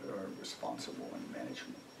that are responsible in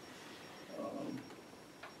management.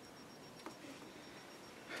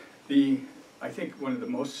 I think one of the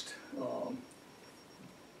most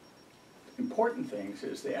important things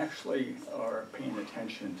is they actually are paying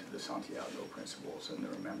attention to the Santiago principles, and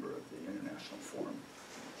they're a member of the International Forum,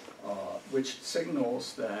 which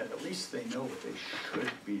signals that at least they know what they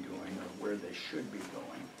should be doing or where they should be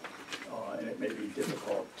going. And it may be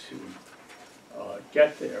difficult to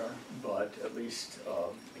get there, but at least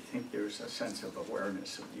I think there's a sense of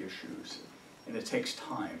awareness of the issues. And it takes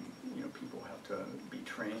time. You know, people have to be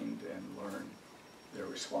trained and learn their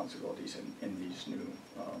responsibilities in these new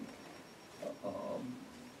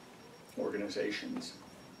organizations.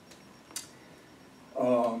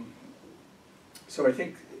 So I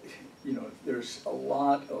think, you know, there's a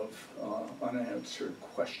lot of unanswered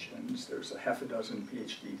questions. There's a half a dozen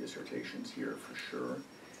PhD dissertations here for sure.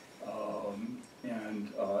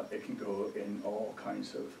 And it can go in all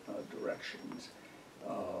kinds of directions.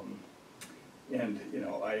 And you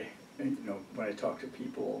know, when I talk to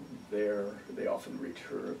people there, they often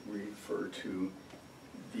refer to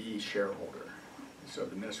the shareholder. So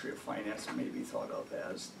the Ministry of Finance may be thought of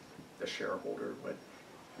as the shareholder, but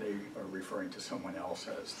they are referring to someone else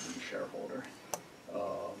as the shareholder.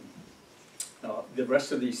 The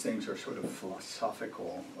rest of these things are sort of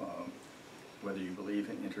philosophical, whether you believe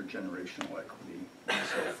in intergenerational equity and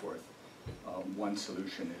so forth. One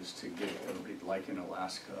solution is to give everybody, like in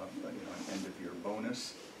Alaska, you know, an end-of-year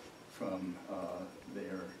bonus from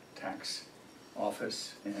their tax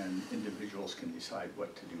office, and individuals can decide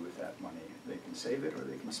what to do with that money. They can save it or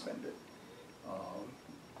they can spend it.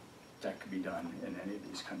 That could be done in any of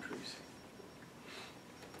these countries.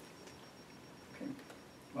 Okay.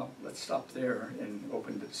 Well, let's stop there and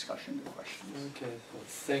open the discussion to questions. Okay, so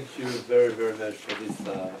thank you very, very much for this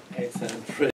excellent